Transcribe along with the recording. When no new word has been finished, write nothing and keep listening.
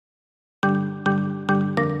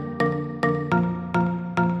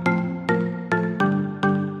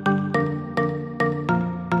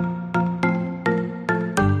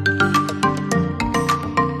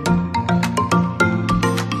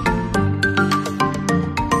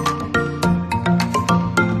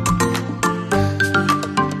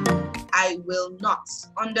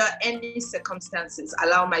under any circumstances,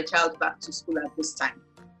 allow my child back to school at this time.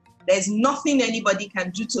 There's nothing anybody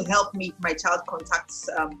can do to help me if my child contacts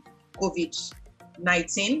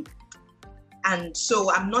COVID-19. And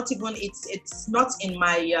so I'm not even, it's not in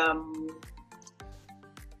my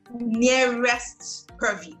nearest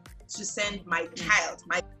purview to send my child,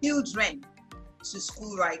 my children to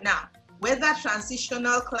school right now. Whether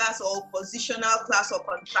transitional class or positional class or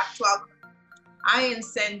contractual, I ain't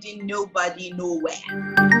sending nobody nowhere.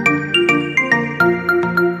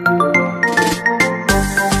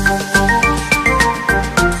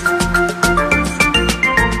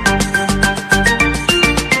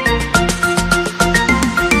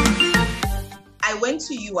 I went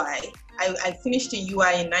to UI. I finished in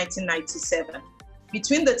UI in 1997.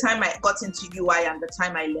 Between the time I got into UI and the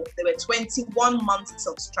time I left, there were 21 months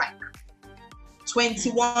of strike.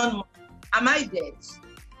 21 months. Am I dead?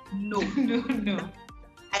 No. No.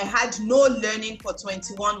 I had no learning for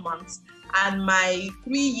 21 months, and my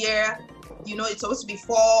 3-year, it's supposed to be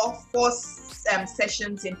four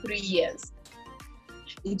sessions in 3 years.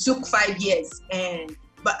 It took 5 years,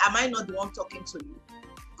 but am I not the one talking to you?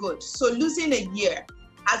 Good. So losing a year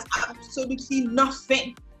has absolutely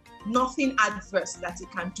nothing adverse that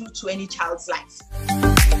it can do to any child's life.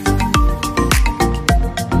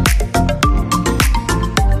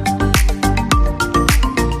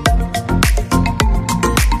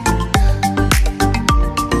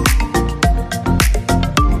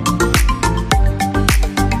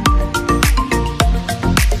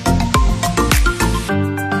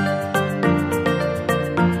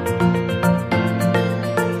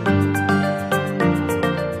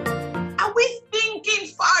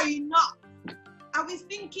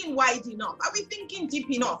 Wide enough? Are we thinking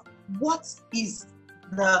deep enough? What is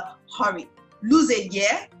the hurry? Lose a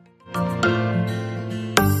year?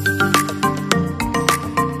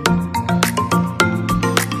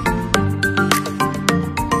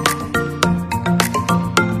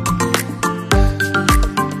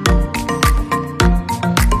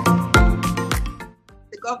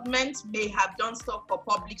 The government may have done stuff for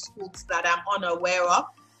public schools that I'm unaware of,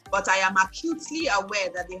 but I am acutely aware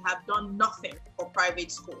that they have done nothing for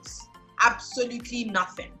private schools. Absolutely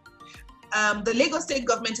nothing. The Lagos State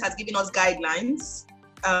government has given us guidelines,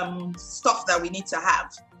 stuff that we need to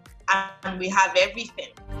have, and we have everything.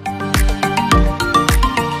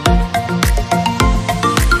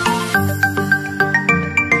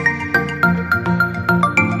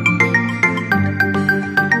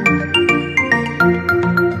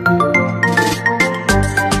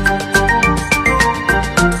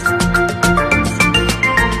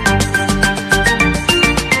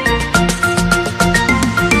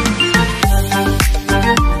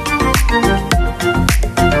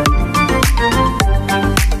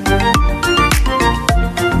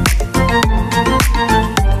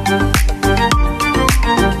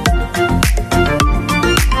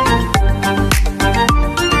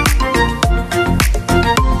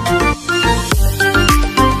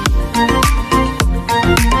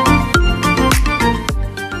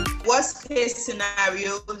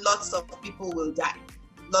 Scenario, lots of people will die.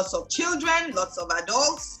 Lots of children, lots of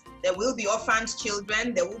adults. There will be orphaned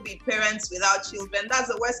children. There will be parents without children. That's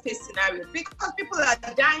the worst case scenario because people are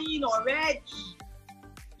dying already.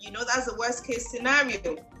 That's the worst case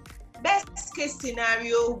scenario. Best case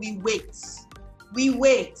scenario, we wait. We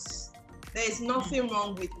wait. There is nothing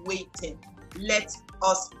wrong with waiting. Let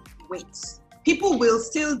us wait. People will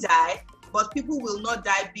still die, but people will not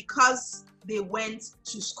die because they went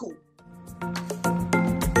to school.